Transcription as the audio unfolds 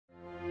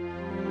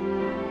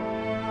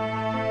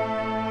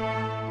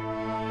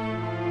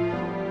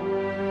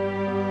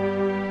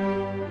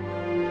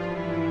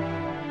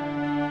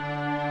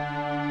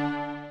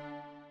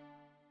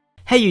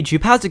Hey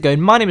YouTube, how's it going?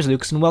 My name is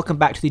Lucas and welcome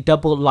back to the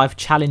Double Life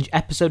Challenge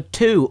episode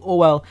 2, or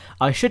well,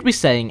 I should be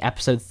saying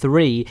episode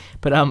 3,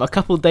 but a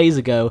couple of days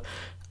ago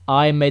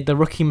I made the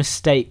rookie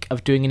mistake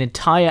of doing an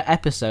entire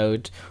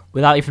episode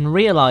without even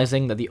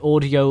realising that the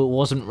audio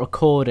wasn't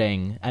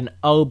recording, and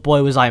oh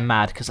boy was I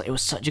mad, because it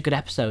was such a good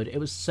episode, it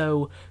was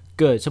so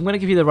good. So I'm going to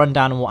give you the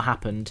rundown on what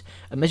happened.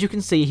 As you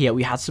can see here,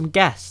 we had some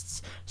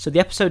guests. So the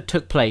episode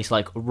took place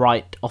like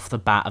right off the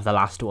bat of the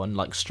last one,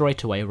 like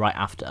straight away right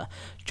after.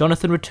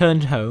 Jonathan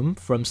returned home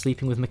from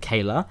sleeping with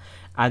Michaela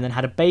and then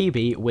had a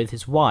baby with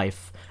his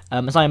wife.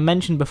 As I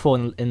mentioned before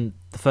in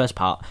the first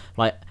part,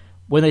 like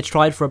when they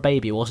tried for a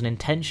baby, it wasn't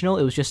intentional.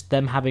 It was just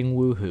them having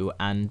woohoo,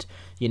 and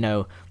you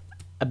know,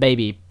 a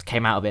baby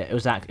came out of it.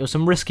 It was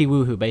some risky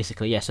woohoo,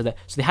 basically. Yeah, so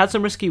they had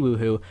some risky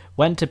woohoo,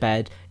 went to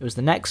bed. It was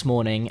the next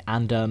morning,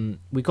 and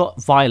we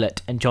got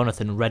Violet and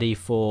Jonathan ready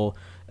for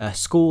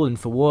school and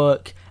for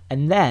work.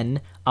 And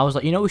then I was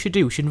like, you know what we should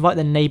do? We should invite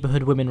the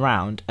neighbourhood women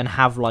round and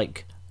have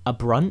like a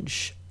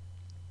brunch,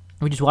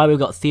 which is why we've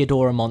got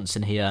Theodora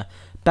Monson here,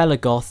 Bella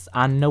Goth,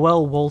 and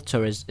Noelle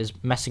Walter is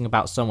messing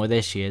about somewhere.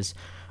 There she is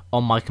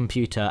on my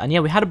computer. And yeah,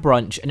 we had a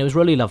brunch and it was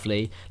really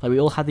lovely. Like we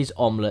all had these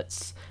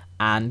omelettes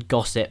and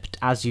gossiped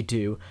as you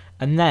do,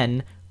 and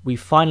then we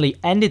finally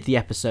ended the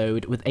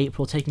episode with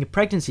April taking a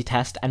pregnancy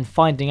test and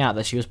finding out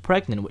that she was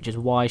pregnant, which is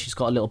why she's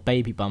got a little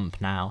baby bump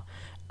now.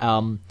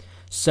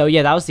 So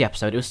yeah, that was the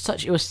episode.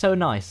 It was so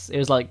nice. It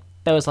was like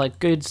there was like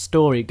good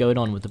story going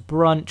on with the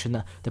brunch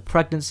and the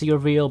pregnancy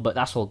reveal, but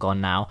that's all gone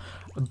now.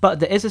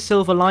 But there is a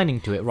silver lining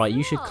to it, right?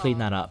 You should clean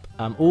that up.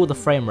 All the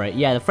frame rate.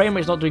 Yeah, the frame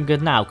rate's not doing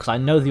good now because I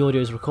know the audio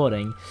is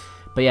recording.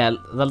 But yeah,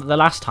 the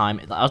last time,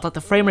 I was like,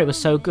 the frame rate was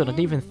so good, I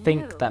didn't even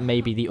think that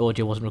maybe the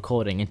audio wasn't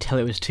recording until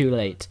it was too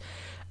late.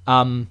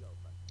 But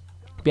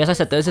as I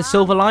said, there's a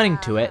silver lining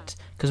to it,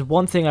 because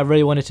one thing I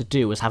really wanted to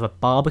do was have a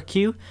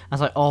barbecue. I was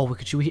like, oh,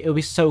 it would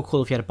be so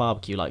cool if you had a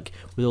barbecue, like,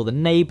 with all the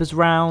neighbours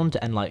round,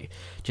 and, like,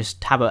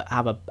 just have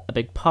a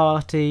big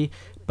party.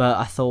 But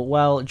I thought,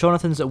 well,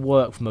 Jonathan's at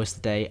work for most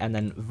of the day, and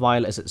then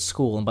Violet is at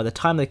school, and by the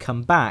time they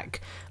come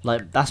back,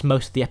 like, that's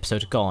most of the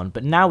episode gone.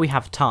 But now we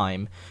have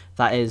time.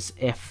 That is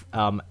if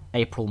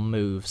April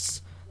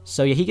moves.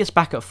 So yeah, he gets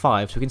back at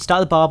 5, so we can start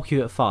the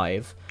barbecue at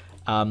 5.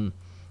 I think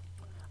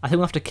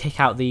we'll have to kick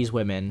out these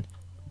women.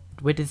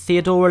 Where did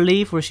Theodora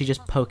leave, or is she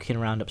just poking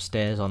around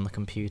upstairs on the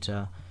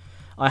computer?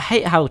 I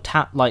hate how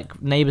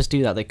like neighbours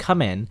do that. They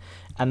come in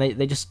and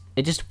it's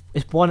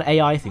one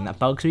AI thing that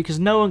bugs me, because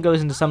no one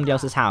goes into somebody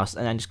else's house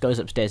and then just goes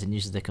upstairs and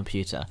uses their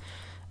computer,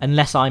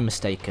 unless I'm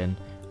mistaken.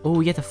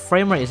 Oh yeah, the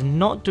frame rate is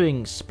not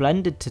doing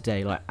splendid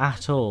today, like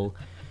at all.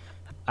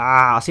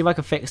 I'll see if I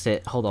can fix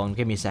it. Hold on,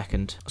 give me a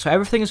second. So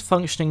everything is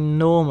functioning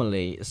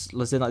normally.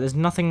 Like, there's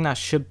nothing that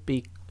should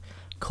be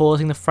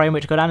causing the frame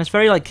rate to go down. It's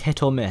very like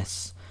hit or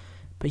miss.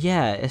 But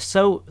yeah, it's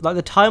so like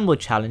the Time Lord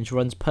challenge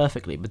runs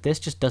perfectly, but this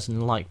just doesn't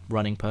like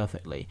running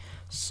perfectly.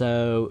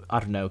 So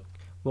I don't know.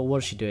 Well, what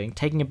is she doing?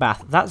 Taking a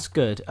bath. That's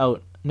good. Oh,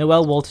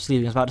 Noelle Walter's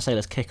leaving. I was about to say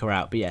let's kick her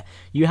out, but yeah,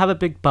 you have a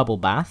big bubble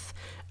bath,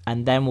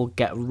 and then we'll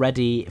get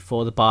ready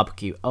for the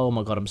barbecue. Oh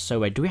my god, I'm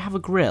so ready. Do we have a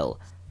grill?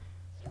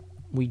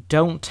 We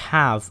don't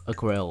have a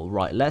grill.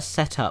 Right, let's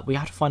set up. We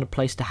have to find a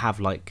place to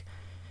have, like,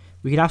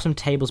 we could have some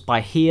tables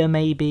by here,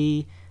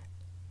 maybe.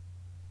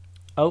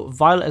 Oh,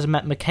 Violet has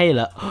met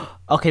Michaela.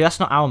 Okay, that's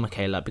not our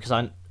Michaela,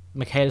 because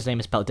Michaela's name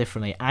is spelled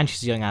differently, and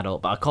she's a young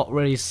adult, but I got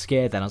really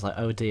scared then. I was like,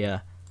 oh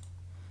dear.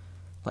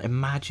 Like,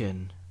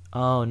 imagine.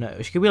 Oh no,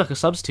 she could be like a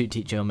substitute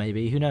teacher,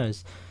 maybe. Who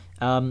knows?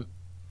 Yeah,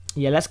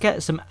 let's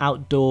get some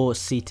outdoor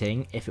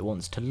seating if it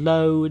wants to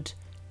load.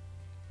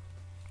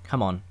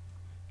 Come on.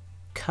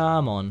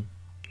 Come on.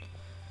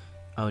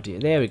 Oh dear,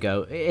 there we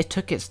go. It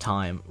took its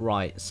time.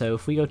 Right, so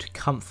if we go to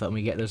comfort and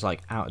we get those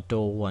like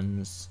outdoor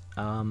ones,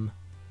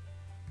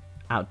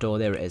 outdoor,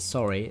 there it is,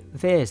 sorry.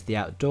 There's the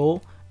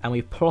outdoor, and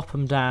we plop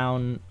them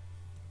down.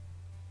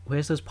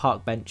 Where's those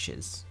park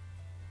benches?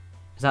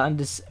 Is that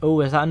under,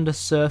 oh, is that under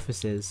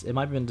surfaces? It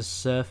might be under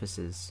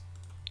surfaces.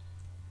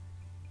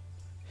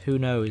 Who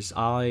knows?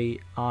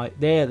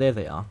 There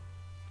they are.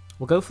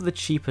 We'll go for the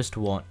cheapest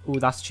one. Oh,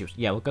 that's the cheapest.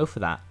 Yeah, we'll go for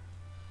that.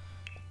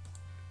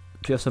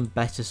 Do we have some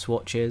better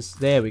swatches?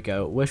 There we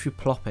go. Where should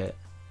we plop it?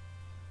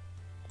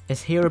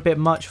 Is here a bit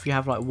much if you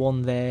have like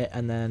one there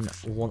and then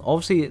one?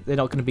 Obviously, they're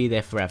not going to be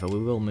there forever. We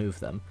will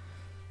move them.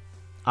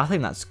 I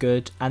think that's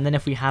good. And then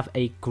if we have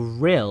a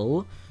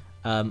grill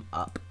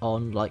up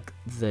on like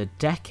the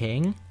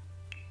decking,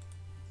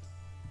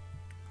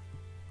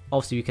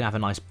 obviously we can have a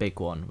nice big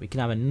one. We can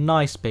have a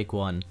nice big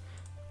one.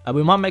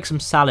 We might make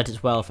some salad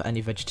as well for any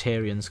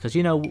vegetarians, because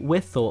you know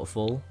we're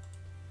thoughtful.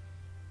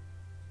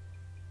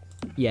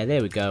 Yeah,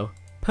 there we go.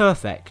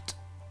 Perfect.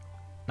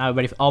 Now we're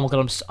ready for... Oh my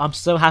god, I'm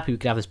so happy we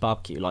could have this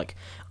barbecue. Like,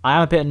 I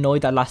am a bit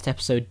annoyed that last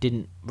episode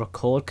didn't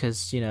record,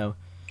 because, you know,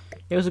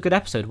 it was a good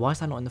episode. Why is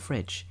that not in the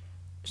fridge?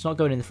 It's not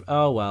going in the...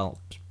 Oh, well,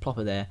 just plop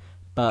it there.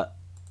 But,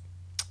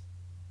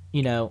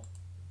 you know,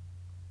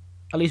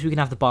 at least we can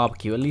have the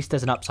barbecue. At least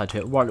there's an upside to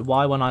it.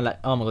 Why when I let...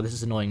 Oh my god, this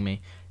is annoying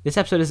me. This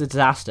episode is a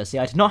disaster. See,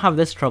 I did not have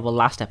this trouble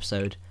last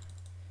episode.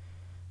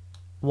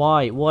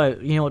 Why? Why?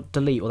 You know what?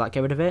 Delete. Will that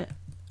get rid of it?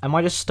 Am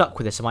I just stuck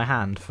with this in my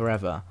hand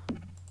forever?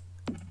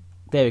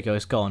 There we go.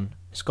 It's gone.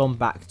 It's gone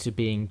back to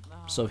being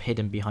sort of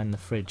hidden behind the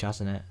fridge,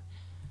 hasn't it?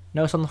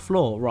 No, it's on the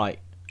floor. Right.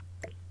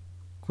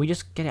 Can we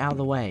just get it out of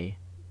the way?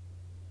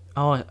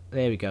 Oh,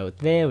 there we go.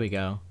 There we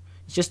go.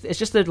 It's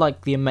just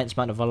like the immense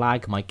amount of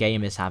lag my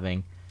game is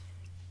having.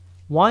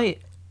 Why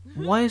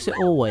is it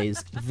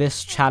always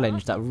this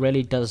challenge that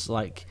really does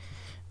like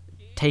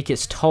take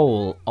its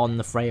toll on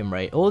the frame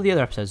rate? All the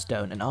other episodes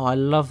don't. And oh, I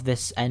love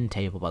this end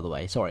table, by the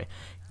way. Sorry,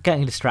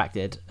 getting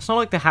distracted. It's not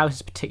like the house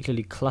is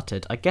particularly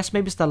cluttered. I guess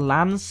maybe it's the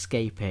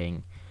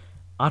landscaping.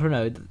 I don't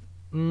know.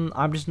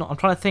 I'm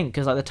trying to think,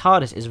 because like the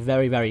TARDIS is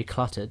very, very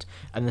cluttered,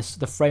 and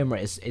the frame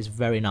rate is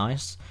very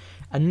nice.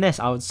 And this,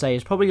 I would say,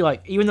 is probably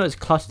like, even though it's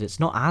cluttered, it's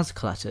not as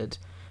cluttered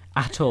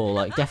at all.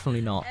 Like, definitely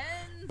not.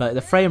 But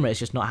the frame rate is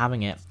just not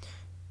having it.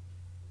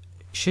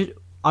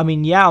 I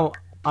mean, yeah,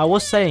 I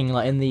was saying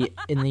like in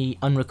the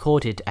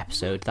unrecorded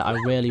episode that I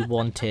really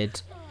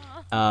wanted.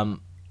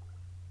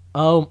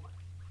 Oh,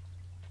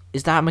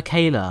 is that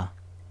Michaela?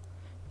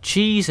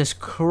 Jesus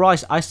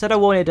Christ! I said I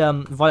wanted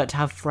Violet to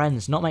have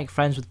friends, not make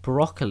friends with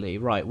Broccoli.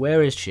 Right,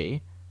 where is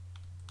she?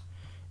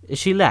 Is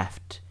she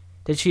left?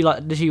 Did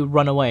she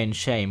run away in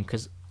shame?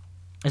 Because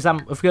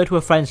if we go to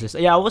a friends list,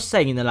 yeah, I was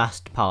saying in the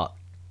last part,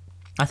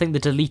 I think the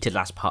deleted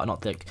last part,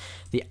 not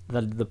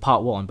the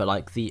part 1, but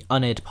like the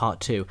unaired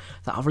part 2,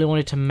 that I really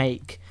wanted to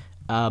make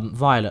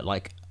Violet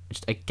like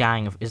just a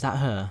gang of. Is that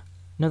her?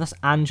 No, that's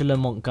Angela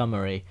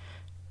Montgomery.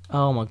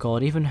 Oh my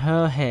god, even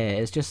her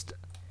hair is just.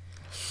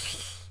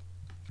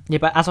 Yeah,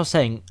 but as I was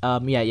saying,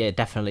 yeah,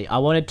 definitely. I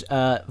wanted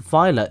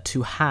Violet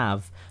to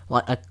have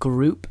like a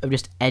group of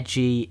just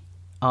edgy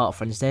art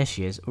friends. There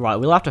she is. Right,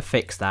 we'll have to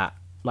fix that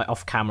like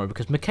off camera,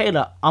 because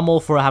Michaela, I'm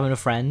all for having a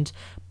friend,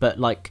 but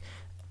like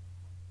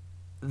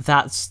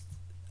that's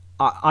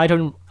I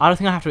don't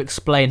think I have to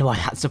explain why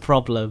that's a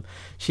problem.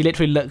 She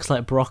literally looks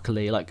like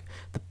Broccoli, like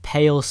the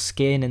pale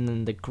skin and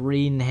then the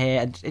green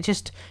hair. And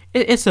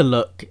it's a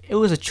look. It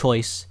was a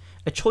choice.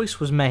 A choice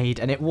was made,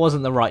 and it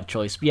wasn't the right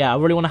choice. But yeah, I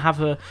really want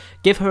to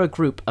give her a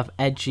group of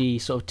edgy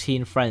sort of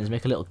teen friends,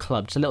 make a little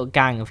club, just a little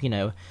gang of, you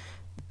know,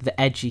 the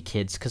edgy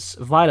kids, because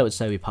Violet would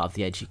so be part of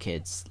the edgy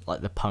kids,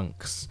 like the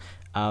punks.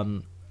 At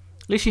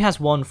least she has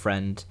one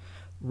friend.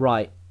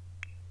 Right,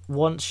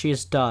 once she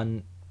is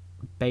done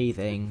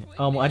bathing,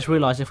 I just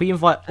realised if we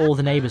invite all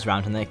the neighbours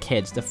around and their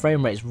kids, the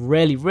frame rate is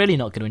really, really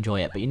not going to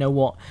enjoy it. But you know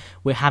what?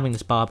 We're having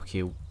this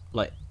barbecue.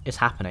 Like, it's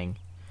happening.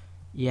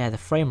 Yeah, the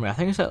frame rate, I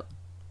think it's at...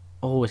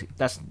 Oh,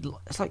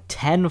 it's like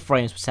 10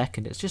 frames per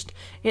second.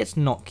 It's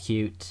not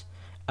cute.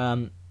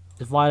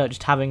 Violet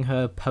just having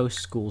her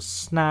post-school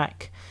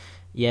snack.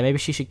 Yeah, maybe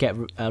she should get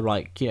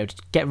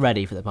just get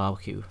ready for the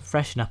barbecue,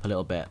 freshen up a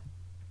little bit.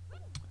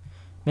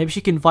 Maybe she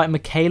can invite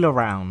Michaela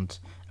around.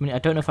 I mean, I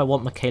don't know if I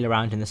want Michaela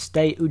around in the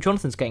state. Ooh,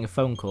 Jonathan's getting a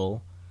phone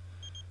call.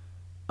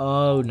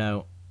 Oh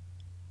no.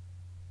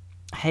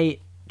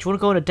 Hey, do you want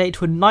to go on a date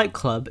to a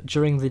nightclub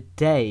during the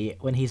day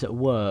when he's at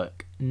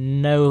work?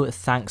 No,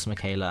 thanks,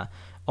 Michaela.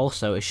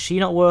 Also, is she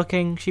not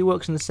working? She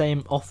works in the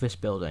same office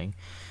building.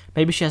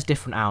 Maybe she has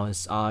different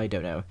hours. I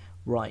don't know.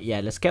 Right,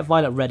 yeah, let's get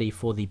Violet ready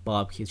for the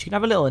barbecue. She can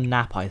have a little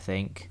nap, I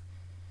think.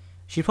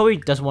 She probably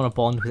doesn't want to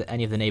bond with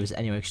any of the neighbours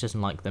anyway, because she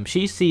doesn't like them.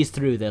 She sees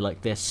through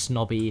their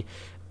snobby,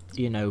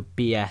 you know,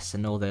 BS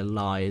and all their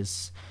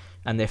lies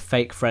and their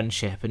fake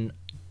friendship. And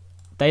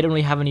they don't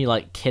really have any,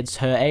 like, kids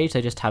her age.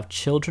 They just have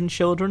children.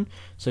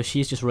 So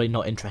she's just really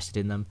not interested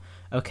in them.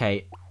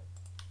 Okay.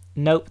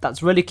 Nope,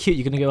 that's really cute.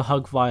 You're going to go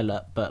hug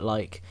Violet, but,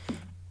 like,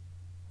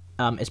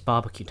 it's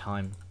barbecue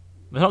time.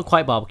 It's not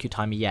quite barbecue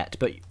time yet,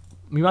 but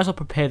we might as well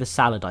prepare the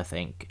salad, I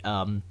think.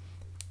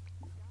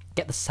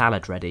 Get the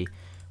salad ready.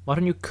 Why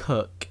don't you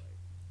cook?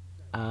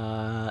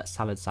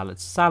 Salad.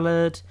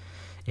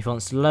 If it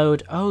wants to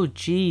load. Oh,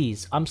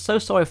 jeez. I'm so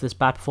sorry for this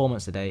bad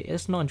performance today.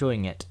 It's not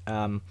enjoying it.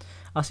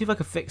 I'll see if I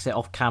can fix it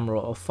off camera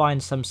or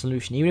find some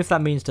solution, even if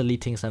that means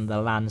deleting some of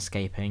the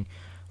landscaping.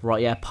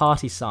 Right, yeah,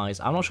 party size.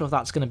 I'm not sure if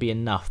that's going to be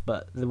enough,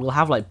 but we'll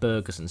have, like,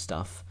 burgers and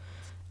stuff.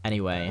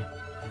 Anyway.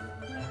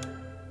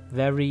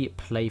 Very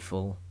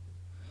playful.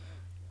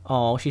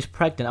 Oh, she's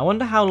pregnant. I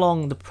wonder how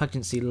long the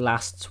pregnancy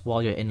lasts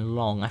while you're in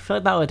long. I feel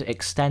like that would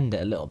extend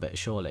it a little bit,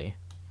 surely.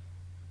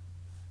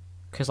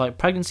 Because, like,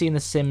 pregnancy in The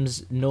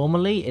Sims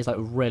normally is, like,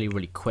 really,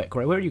 really quick.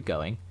 Right, where are you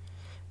going?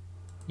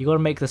 You got to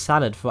make the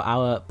salad for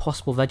our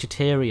possible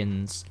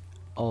vegetarians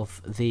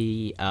of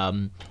the,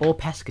 or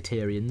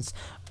pescatarians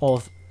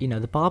of, you know,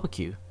 the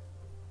barbecue.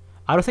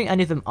 I don't think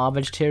any of them are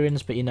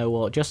vegetarians, but you know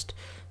what, just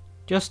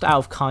out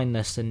of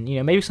kindness, and, you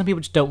know, maybe some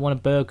people just don't want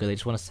a burger, they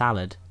just want a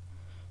salad.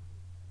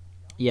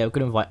 Yeah, we're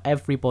going to invite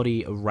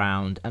everybody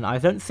around, and I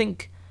don't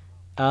think,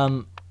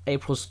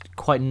 April's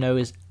quite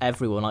knows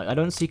everyone. Like, I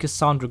don't see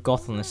Cassandra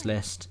Goth on this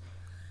list.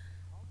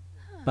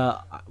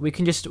 But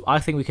I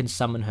think we can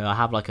summon her. I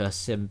have like a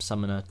sim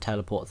summoner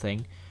teleport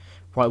thing.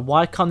 Right,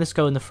 why can't this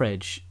go in the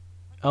fridge?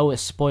 Oh,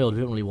 it's spoiled.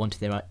 We don't really want it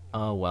there, right?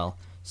 Oh, well.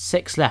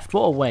 6 left.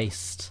 What a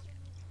waste.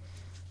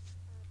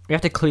 We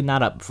have to clean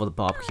that up before the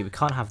barbecue. We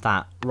can't have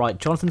that. Right,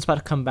 Jonathan's about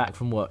to come back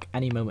from work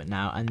any moment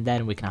now, and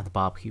then we can have the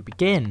barbecue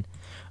begin.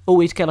 Oh,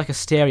 we need to get like a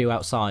stereo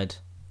outside.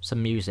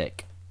 Some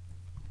music.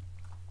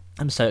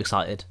 I'm so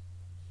excited.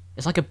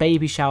 It's like a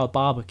baby shower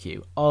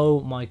barbecue.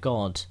 Oh my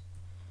god.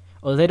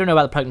 Well, they don't know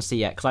about the pregnancy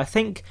yet, because I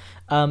think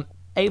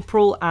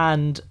April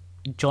and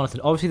Jonathan,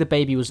 obviously the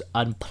baby was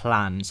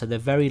unplanned, so they're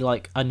very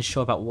like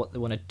unsure about what they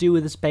want to do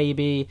with this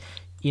baby.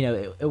 You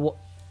know,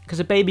 because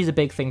a baby's a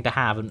big thing to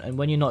have, and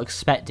when you're not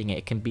expecting it,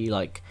 it can be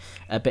like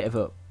a bit of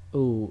a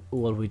ooh,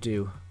 what do we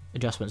do?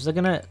 Adjustments. They're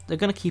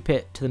gonna keep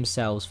it to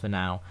themselves for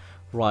now.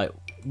 Right,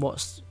 where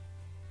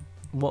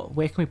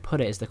can we put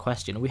it is the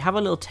question. We have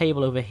a little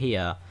table over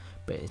here,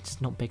 but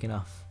it's not big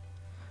enough.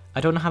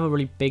 I don't have a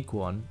really big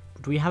one.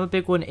 Do we have a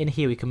big one in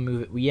here? We can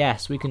move it.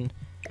 Yes, we can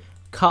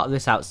cart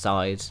this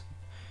outside.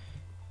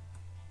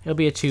 It'll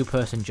be a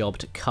two-person job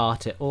to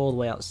cart it all the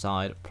way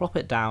outside. Prop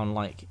it down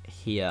like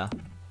here.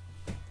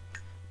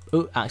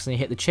 Oh, accidentally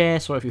hit the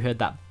chair. Sorry if you heard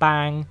that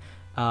bang.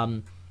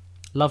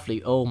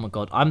 Lovely. Oh my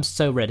god, I'm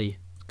so ready.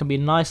 It's gonna be a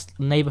nice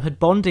neighbourhood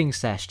bonding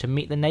sesh to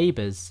meet the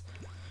neighbours.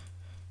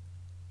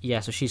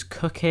 Yeah, so she's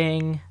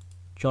cooking.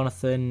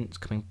 Jonathan's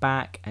coming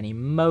back any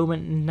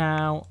moment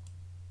now.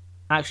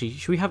 Actually,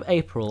 should we have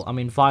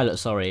Violet,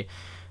 sorry.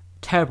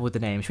 Terrible with the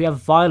name. Should we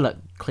have Violet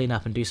clean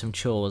up and do some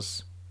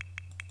chores?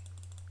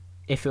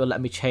 If it will let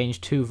me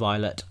change to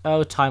Violet.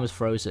 Oh, time is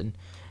frozen.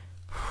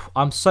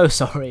 I'm so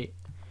sorry.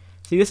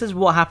 See, this is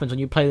what happens when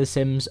you play The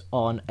Sims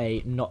on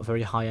a not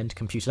very high-end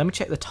computer. Let me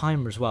check the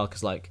timer as well,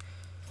 because like...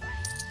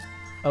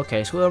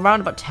 Okay, so we're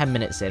around about 10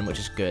 minutes in, which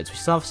is good. So we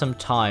still have some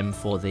time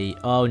for the...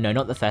 Oh, no,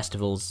 not the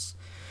festivals.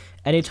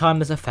 Anytime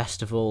there's a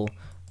festival,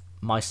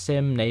 my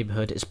sim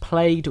neighbourhood is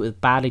plagued with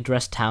badly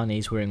dressed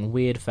townies wearing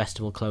weird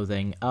festival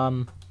clothing.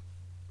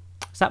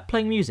 Is that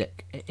playing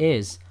music? It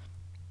is.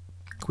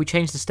 Can we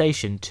change the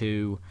station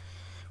to...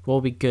 What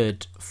will be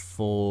good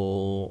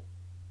for...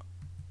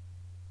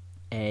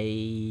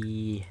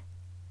 a...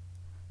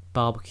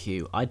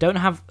 barbecue? I don't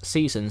have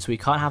seasons, so we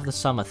can't have the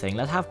summer thing.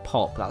 Let's have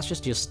pop. That's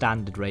just your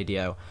standard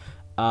radio.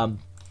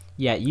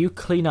 Yeah, you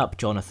clean up,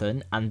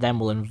 Jonathan, and then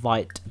we'll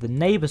invite the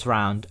neighbours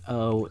round.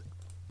 Oh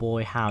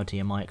boy, howdy,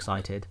 am I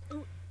excited.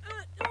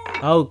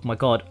 Oh my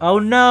god. Oh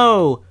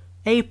no!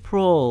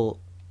 April!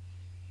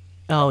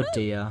 Oh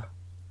dear.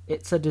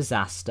 It's a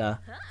disaster.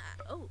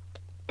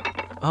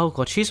 Oh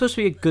god, she's supposed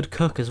to be a good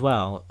cook as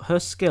well. Her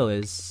skill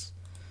is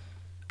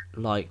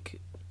like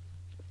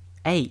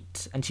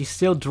 8, and she's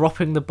still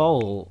dropping the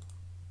bowl.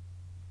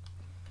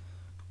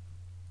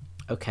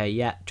 Okay,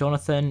 yeah,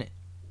 Jonathan,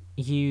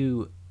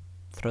 you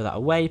throw that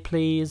away,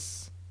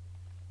 please.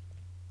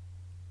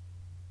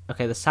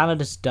 Okay, the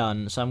salad is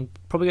done, so I'm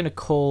probably going to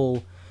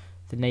call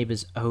the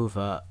neighbours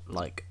over,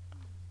 like,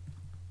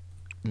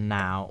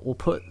 now. We'll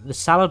put the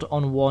salad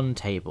on one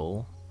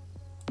table.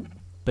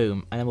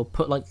 Boom. And then we'll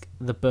put, like,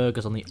 the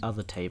burgers on the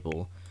other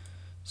table.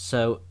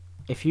 So,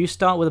 if you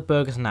start with the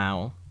burgers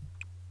now,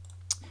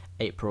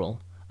 April.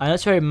 I know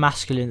it's a very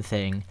masculine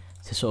thing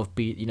to sort of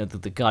be, you know,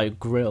 the guy who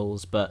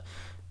grills, but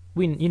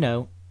we, you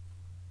know,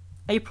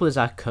 April is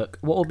our cook.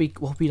 What will be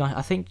nice?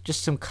 I think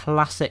just some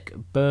classic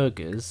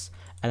burgers,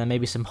 and then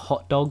maybe some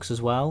hot dogs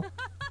as well.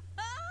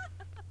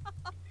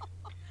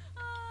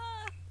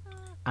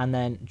 And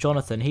then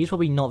Jonathan, he's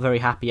probably not very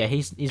happy. Yeah,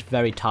 he's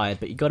very tired,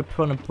 but you got to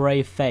put on a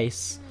brave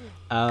face.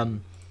 Why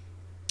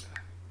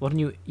don't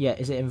you? Yeah,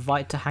 is it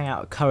invite to hang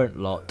out at current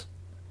lot?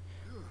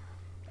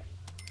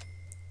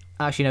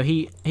 Actually, no,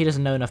 he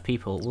doesn't know enough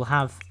people. We'll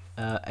have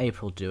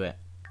April do it.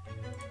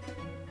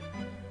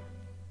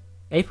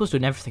 April's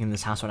doing everything in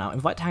this house right now.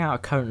 Invite to hang out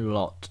at current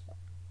lot.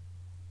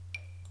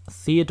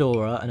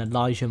 Theodora and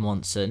Elijah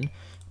Monson.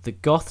 The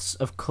Goths,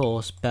 of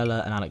course,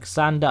 Bella and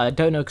Alexander. I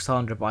don't know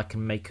Cassandra, but I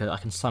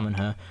can summon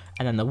her.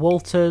 And then the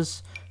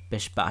Walters,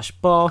 Bish Bash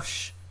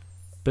Bosh.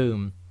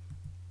 Boom.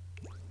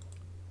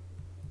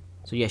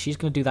 So yeah, she's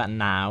going to do that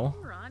now.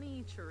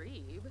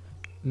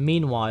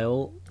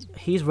 Meanwhile,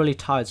 he's really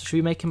tired, so should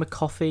we make him a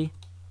coffee?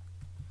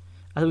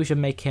 I think we should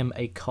make him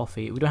a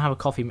coffee. We don't have a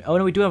coffee... Oh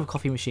no, we do have a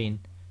coffee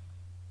machine.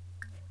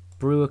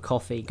 Brew a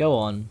coffee. Go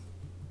on.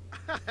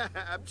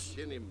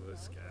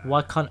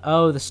 Why can't...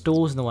 Oh, the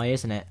stool's in the way,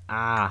 isn't it?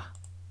 Ah.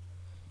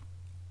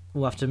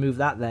 We'll have to move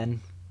that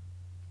then.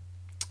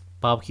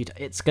 Barbecue...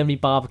 It's going to be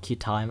barbecue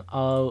time.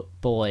 Oh,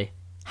 boy.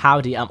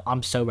 Howdy,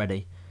 I'm so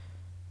ready.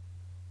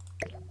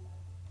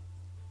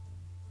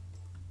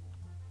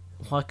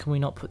 Why can we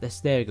not put this...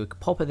 There we go.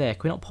 Pop it there.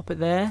 Can we not pop it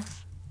there?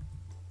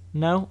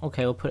 No?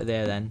 Okay, we'll put it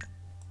there then.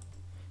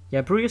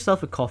 Yeah, brew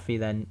yourself a coffee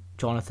then,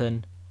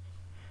 Jonathan.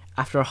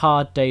 After a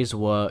hard day's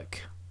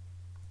work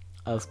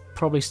of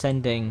probably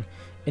sending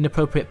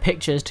inappropriate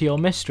pictures to your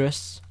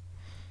mistress.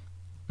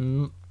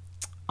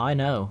 I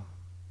know.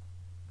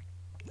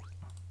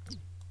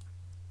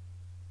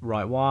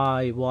 Right,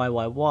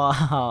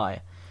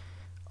 why?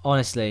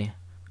 Honestly,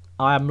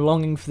 I am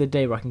longing for the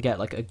day where I can get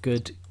like a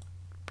good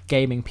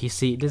gaming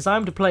PC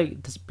designed to play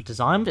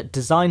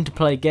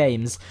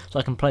games so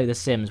I can play The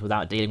Sims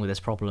without dealing with this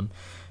problem.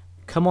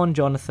 Come on,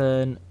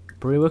 Jonathan,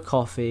 brew a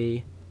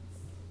coffee.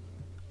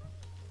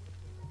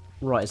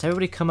 Right, has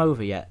everybody come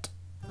over yet?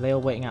 Are they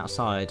all waiting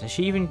outside? Has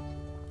she even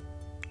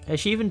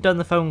done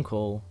the phone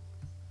call?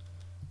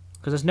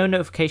 Because there's no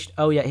notification.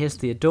 Oh yeah, here's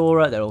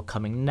Theodora. They're all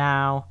coming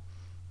now.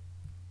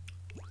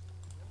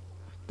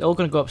 They're all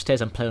going to go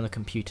upstairs and play on the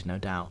computer, no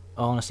doubt.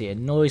 Honestly, it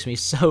annoys me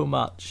so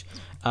much.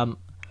 Oh,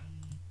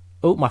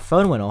 my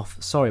phone went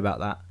off. Sorry about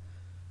that.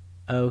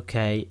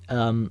 Okay.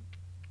 Probably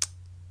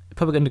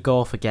going to go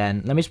off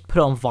again. Let me just put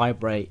it on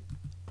vibrate.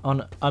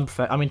 Turn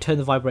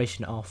the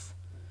vibration off.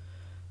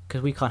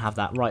 Because we can't have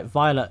that. Right,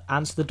 Violet,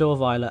 answer the door,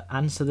 Violet.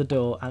 Answer the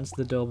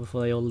door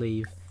before they all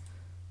leave.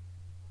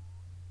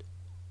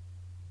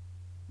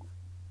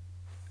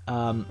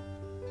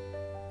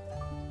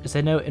 Is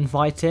there no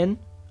invite in?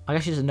 I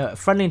guess she doesn't know. A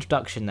friendly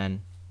introduction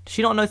then. Does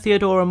she not know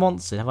Theodora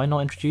Monson? Have I not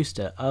introduced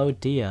her? Oh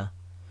dear.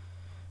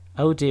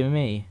 Oh dear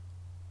me.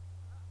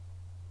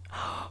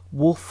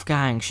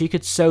 Wolfgang. She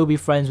could so be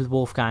friends with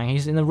Wolfgang.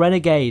 He's in the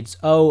Renegades.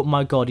 Oh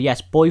my god,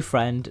 yes.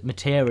 Boyfriend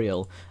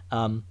material.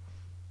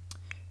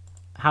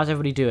 How's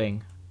everybody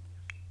doing?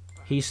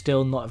 He's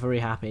still not very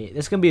happy.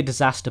 There's going to be a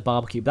disaster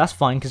barbecue, but that's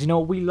fine, because you know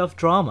what? We love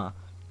drama.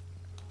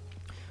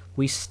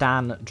 We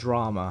stan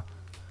drama.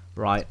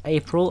 Right,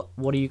 April,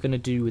 what are you going to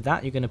do with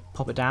that? You're going to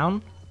pop it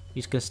down?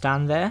 You're just going to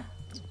stand there?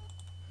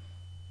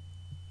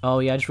 Oh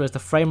yeah, I just realised the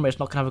frame rate's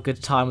not going to have a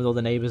good time with all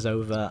the neighbours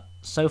over.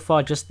 So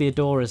far, just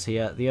Theodora's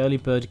here. The early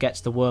bird gets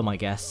the worm, I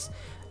guess.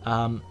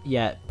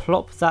 Yeah,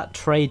 plop that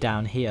tray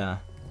down here.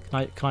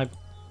 Can I...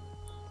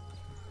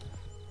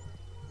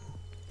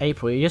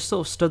 April, you just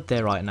sort of stood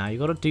there right now. You've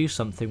got to do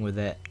something with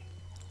it.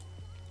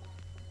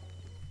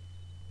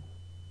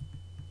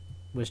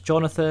 Where's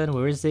Jonathan?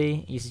 Where is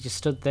he? He's just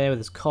stood there with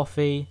his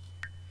coffee.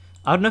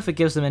 I don't know if it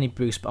gives them any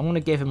boost, but I'm going to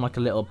give him like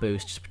a little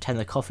boost. Just pretend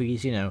the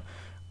coffee's, you know,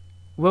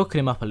 woken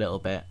him up a little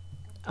bit.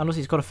 And also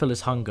he's got to fill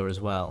his hunger as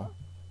well.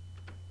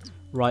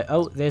 Right,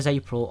 oh, there's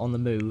April on the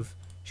move.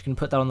 She can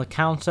put that on the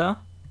counter.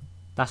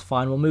 That's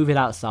fine, we'll move it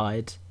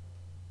outside.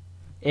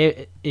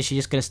 Is she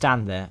just going to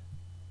stand there?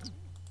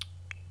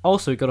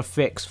 Also, we've got to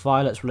fix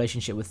Violet's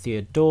relationship with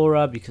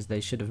Theodora, because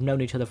they should have known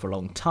each other for a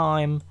long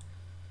time.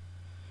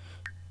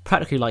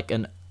 Practically like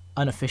an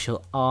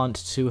unofficial aunt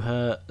to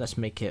her. Let's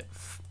make it...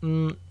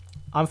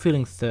 I'm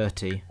feeling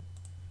 30.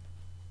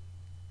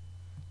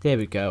 There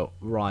we go.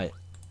 Right.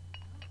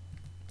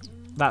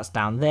 That's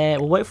down there.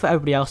 We'll wait for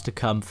everybody else to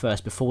come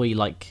first before we,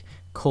 like,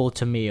 call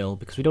to meal,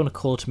 because we don't want to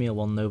call to meal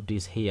while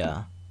nobody's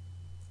here.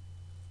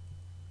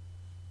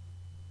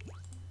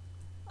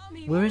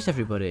 Where is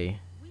everybody?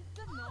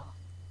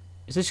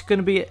 Is this going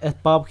to be a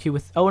barbecue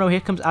with... Oh no,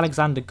 here comes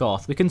Alexander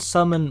Goth. We can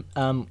summon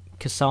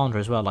Cassandra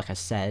as well, like I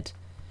said.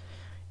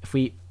 If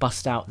we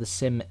bust out the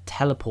sim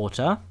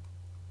teleporter.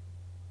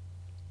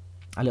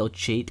 A little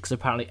cheat, because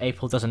apparently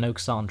April doesn't know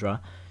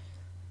Cassandra.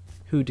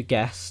 Who'd have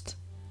guessed?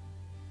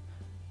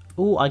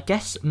 Oh, I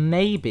guess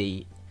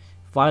maybe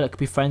Violet could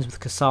be friends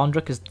with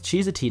Cassandra, because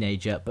she's a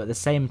teenager, but at the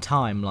same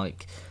time,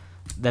 like,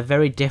 they're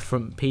very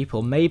different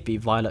people. Maybe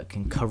Violet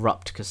can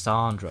corrupt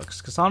Cassandra,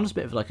 because Cassandra's a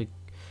bit of like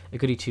a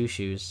goody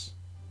two-shoes.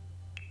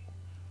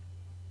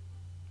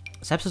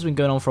 This episode's been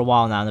going on for a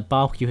while now, and the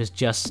barbecue has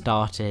just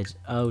started.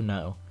 Oh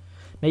no.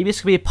 Maybe this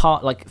could be a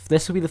part, like,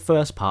 this will be the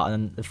first part,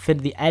 and then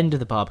the end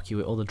of the barbecue,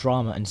 where all the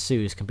drama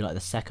ensues, can be like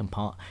the second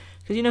part.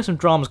 Because you know some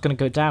drama's going to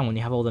go down when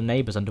you have all the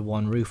neighbours under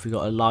one roof. We've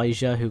got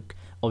Elijah, who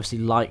obviously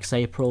likes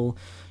April.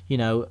 You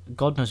know,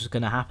 God knows what's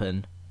going to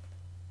happen.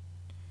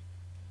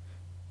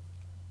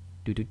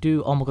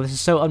 Oh my god, this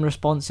is so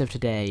unresponsive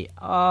today.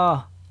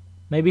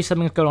 Maybe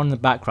something's going on in the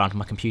background on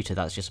my computer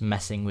that's just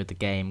messing with the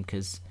game,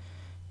 because...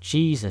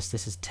 Jesus,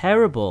 this is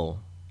terrible.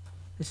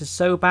 This is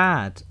so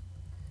bad.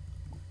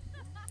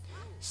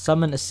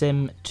 Summon a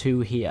sim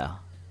to here.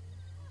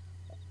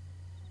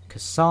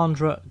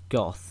 Cassandra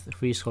Goth.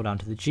 If we scroll down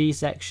to the G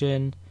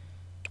section,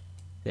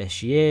 there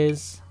she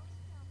is.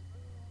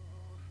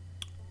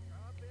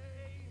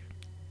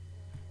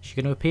 Is she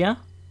going to appear?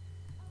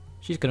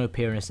 She's going to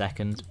appear in a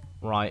second.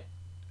 Right.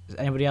 Is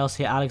anybody else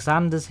here?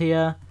 Alexander's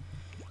here.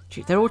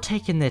 Gee, they're all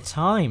taking their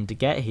time to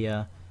get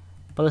here.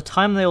 By the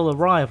time they all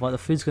arrive, like, the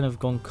food's going to have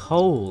gone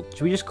cold.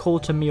 Should we just call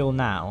to meal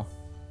now?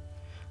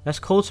 Let's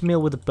call to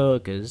meal with the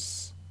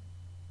burgers.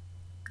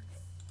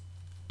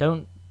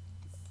 Don't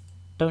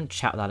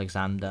chat with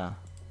Alexander.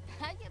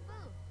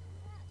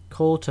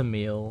 Call to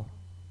meal.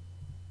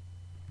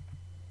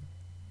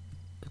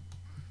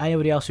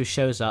 Anybody else who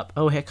shows up.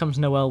 Oh, here comes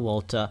Noel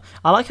Walter.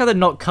 I like how they're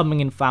not coming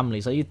in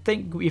families. Like, you'd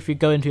think if you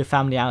go into a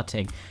family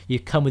outing,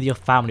 you come with your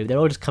family. But they're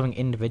all just coming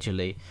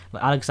individually.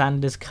 Like,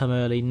 Alexander's come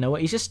early.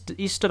 Noel,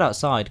 he's stood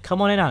outside. Come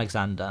on in,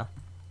 Alexander.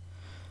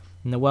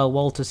 Noel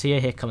Walter's here.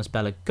 Here comes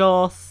Bella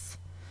Goth.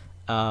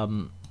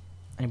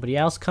 Anybody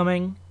else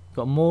coming?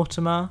 Got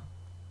Mortimer.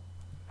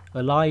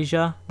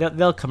 Elijah.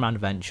 They'll come around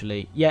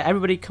eventually. Yeah,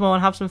 everybody, come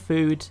on, have some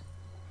food.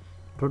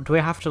 Do we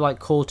have to, like,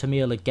 call to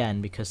meal again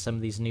because some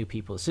of these new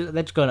people... So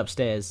they're just going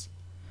upstairs.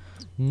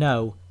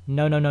 No.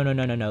 No,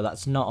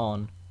 that's not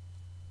on.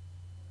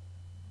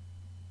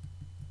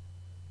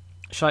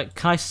 Can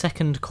I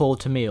second call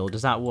to meal?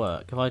 Does that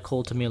work? If I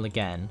call to meal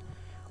again,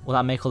 will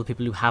that make all the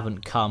people who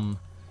haven't come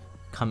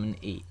come and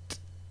eat.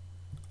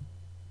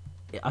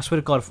 I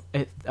swear to God,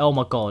 oh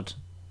my God.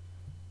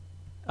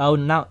 Oh,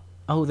 now,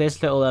 oh,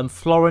 there's little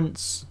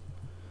Florence,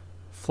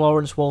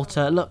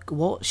 Walter. Look,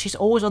 what? She's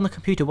always on the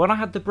computer. When I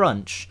had the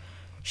brunch,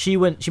 she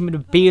made a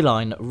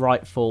beeline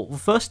right for. Well,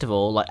 first of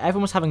all, like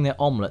everyone was having their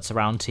omelets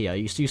around here.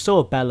 You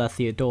saw Bella,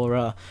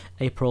 Theodora,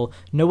 April,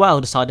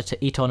 Noelle decided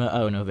to eat on her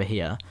own over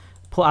here.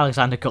 Poor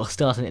Alexander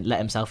still hasn't let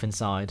himself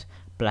inside.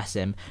 Bless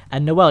him.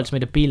 And Noelle just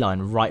made a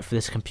beeline right for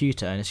this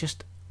computer, and it's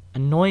just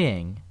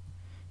annoying.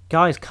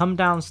 Guys, come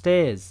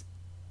downstairs.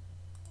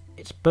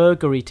 It's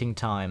burger eating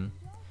time.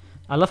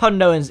 I love how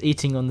no one's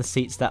eating on the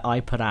seats that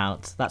I put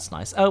out. That's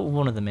nice. Oh,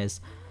 one of them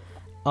is.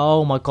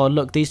 Oh my God,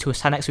 look, these two are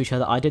sat next to each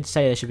other. I did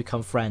say they should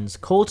become friends.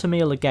 Call to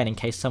meal again in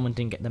case someone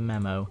didn't get the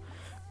memo.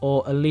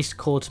 Or at least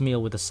call to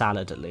meal with a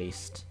salad, at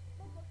least.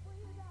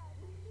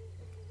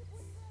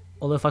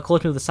 Although if I call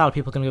to meal with a salad,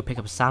 people are going to go pick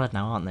up a salad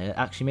now, aren't they?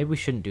 Actually, maybe we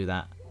shouldn't do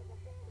that.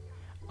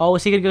 Oh,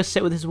 is he going to go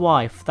sit with his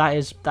wife? That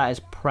is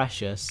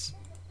precious.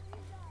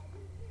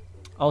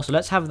 Also,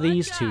 let's have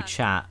these two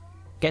chat.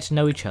 Get to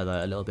know each other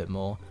a little bit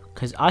more.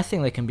 Because I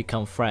think they can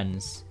become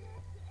friends.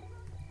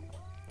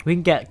 We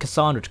can get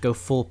Cassandra to go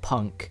full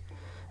punk.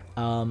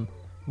 Whine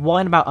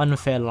about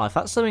unfair life.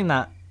 That's something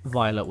that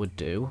Violet would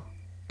do.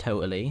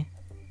 Totally.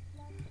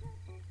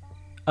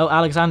 Oh,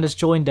 Alexander's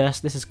joined us.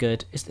 This is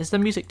good. Is the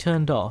music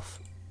turned off?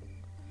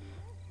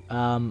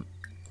 Don't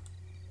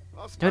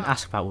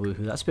ask about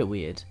Woohoo. That's a bit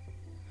weird.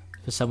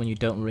 For someone you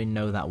don't really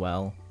know that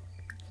well.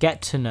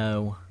 Get to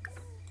know.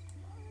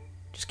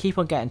 Just keep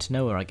on getting to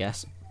know her, I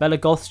guess. Bella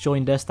Goth's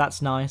joined us.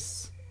 That's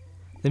nice.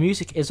 The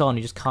music is on,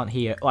 you just can't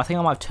hear it. Oh, I think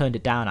I might have turned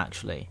it down,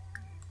 actually.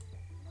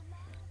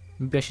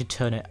 Maybe I should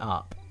turn it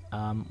up.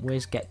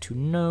 Where's get to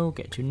know?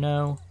 Get to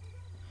know.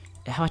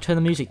 How do I turn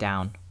the music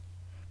down?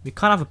 We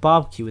can't have a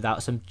barbecue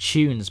without some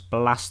tunes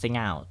blasting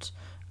out.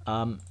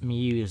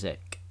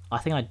 Music. I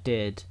think I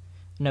did.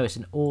 No, it's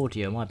an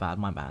audio. My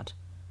bad.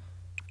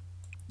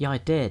 Yeah, I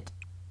did.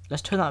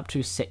 Let's turn that up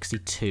to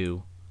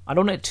 62. I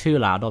don't want it too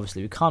loud,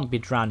 obviously. We can't be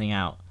drowning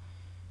out.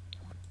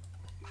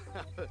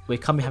 We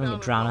can't be having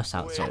it drown us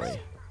out, sorry.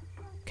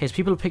 Okay, so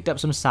people have picked up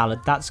some salad.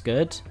 That's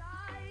good.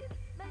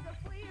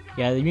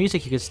 Yeah, the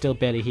music, you can still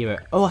barely hear it.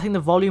 Oh, I think the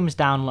volume's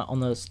down on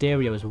the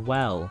stereo as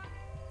well.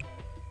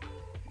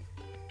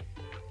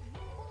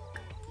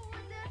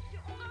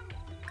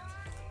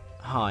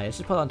 High. Let's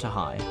just put that onto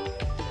high.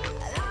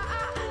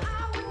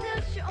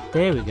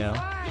 There we go.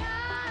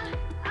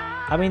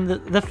 I mean,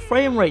 the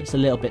frame rate's a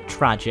little bit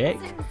tragic.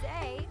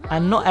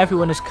 And not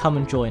everyone has come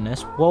and joined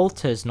us.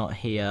 Walter's not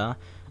here.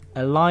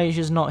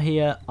 Elijah's not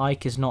here.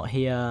 Ike is not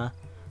here.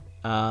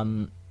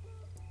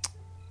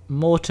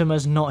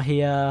 Mortimer's not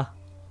here.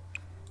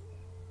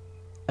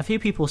 A few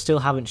people still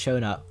haven't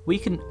shown up. We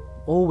can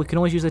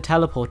always use the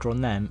teleporter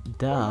on them.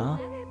 Duh.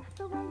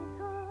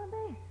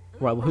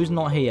 Right, well, who's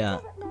not here?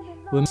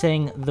 We're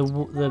missing the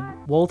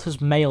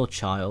Walter's male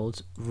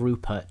child,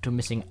 Rupert. We're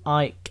missing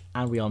Ike,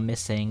 and we are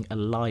missing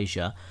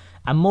Elijah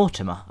and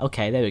Mortimer.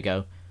 Okay, there we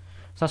go.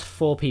 So that's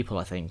 4 people,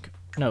 I think.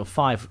 No,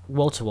 5.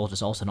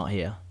 Walter's also not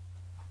here.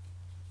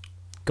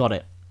 Got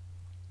it.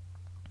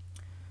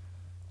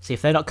 See,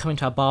 if they're not coming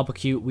to our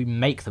barbecue, we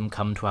make them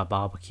come to our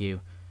barbecue.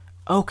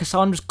 Oh,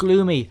 Cassandra's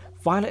gloomy.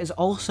 Violet is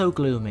also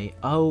gloomy.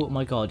 Oh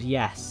my God,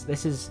 yes.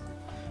 This is...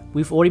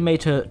 We've already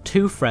made her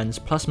 2 friends,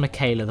 plus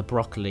Michaela the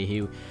broccoli,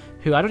 who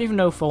I don't even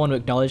know if I want to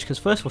acknowledge, because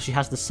first of all, she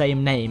has the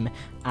same name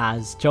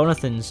as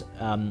Jonathan's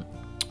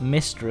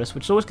mistress,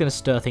 which is always going to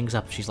stir things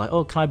up. She's like,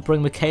 oh, can I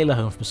bring Michaela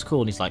home from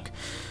school? And he's like,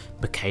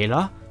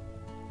 Michaela?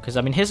 Because,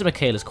 I mean, his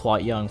Michaela's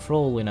quite young. For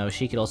all we know,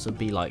 she could also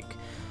be like,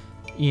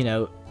 you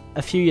know,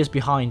 a few years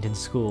behind in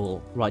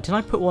school. Right, did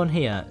I put one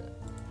here?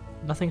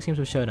 Nothing seems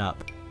to have shown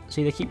up.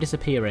 See, they keep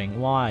disappearing.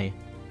 Why?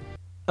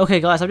 Okay,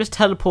 guys, I've just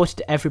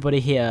teleported everybody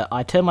here.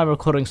 I turned my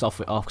recording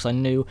software off because I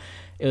knew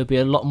it would be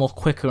a lot more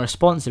quicker and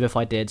responsive if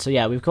I did. So,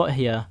 yeah, we've got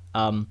here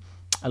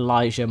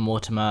Elijah,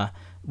 Mortimer,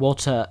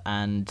 Walter,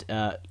 and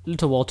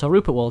Little Walter,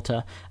 Rupert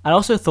Walter. I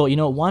also thought, you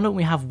know, why don't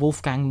we have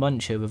Wolfgang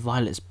Muncher with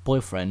Violet's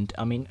boyfriend?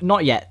 I mean,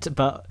 not yet,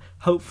 but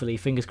hopefully,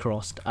 fingers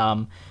crossed.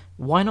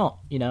 Why not,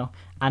 you know?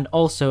 And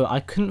also,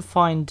 I couldn't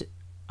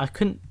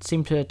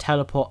seem to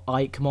teleport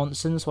Ike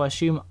Monson, so I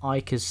assume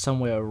Ike is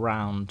somewhere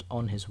around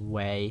on his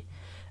way.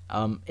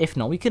 If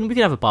not, we can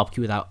have a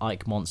barbecue without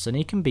Ike Monson.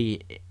 He can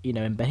be, you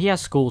know, in bed. He has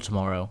school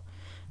tomorrow.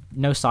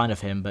 No sign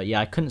of him, but yeah,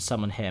 I couldn't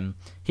summon him.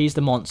 He's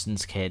the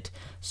Monson's kid.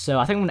 So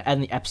I think I'm going to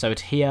end the episode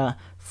here.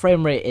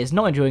 Frame rate is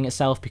not enjoying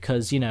itself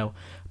because, you know,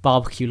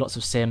 barbecue, lots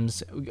of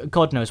Sims,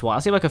 God knows what.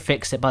 I'll see if I can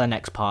fix it by the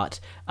next part.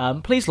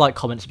 Please like,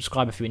 comment,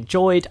 subscribe if you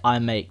enjoyed. I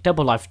make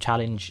Double Life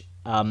Challenge.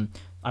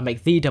 I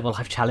make the Double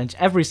Life Challenge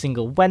every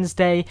single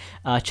Wednesday.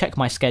 Check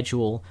my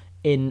schedule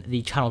in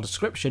the channel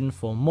description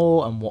for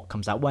more and what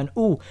comes out when.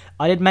 Ooh,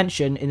 I did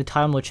mention in the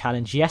Time Lord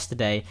Challenge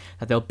yesterday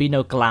that there'll be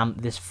no glam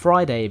this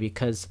Friday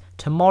because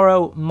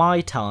tomorrow,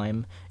 my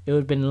time, It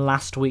would have been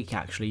last week,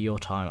 actually, your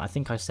time. I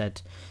think I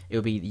said it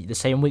would be the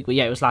same week, but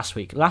yeah, it was last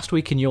week. Last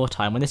week in your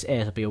time, when this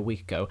airs, it'll be a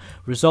week ago.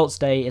 Results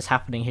day is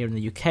happening here in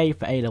the UK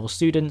for A-level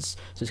students,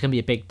 so it's going to be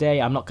a big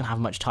day. I'm not going to have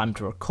much time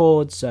to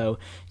record, so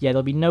yeah,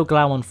 there'll be no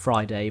Glow on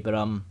Friday, but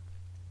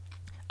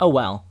oh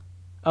well.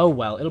 Oh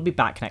well, it'll be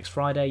back next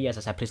Friday. Yes,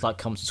 as I said, please like,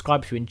 comment,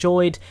 subscribe if you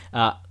enjoyed.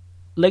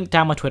 Link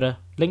down my Twitter.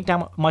 Link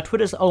down my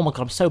Twitter's. Oh my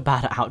god, I'm so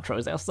bad at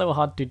outros. They're so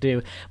hard to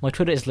do. My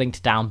Twitter is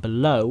linked down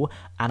below,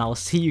 and I'll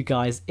see you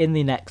guys in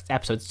the next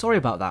episode. Sorry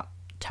about that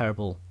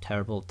terrible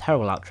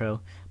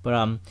outro,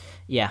 but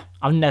yeah,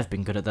 I've never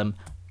been good at them.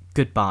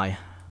 Goodbye.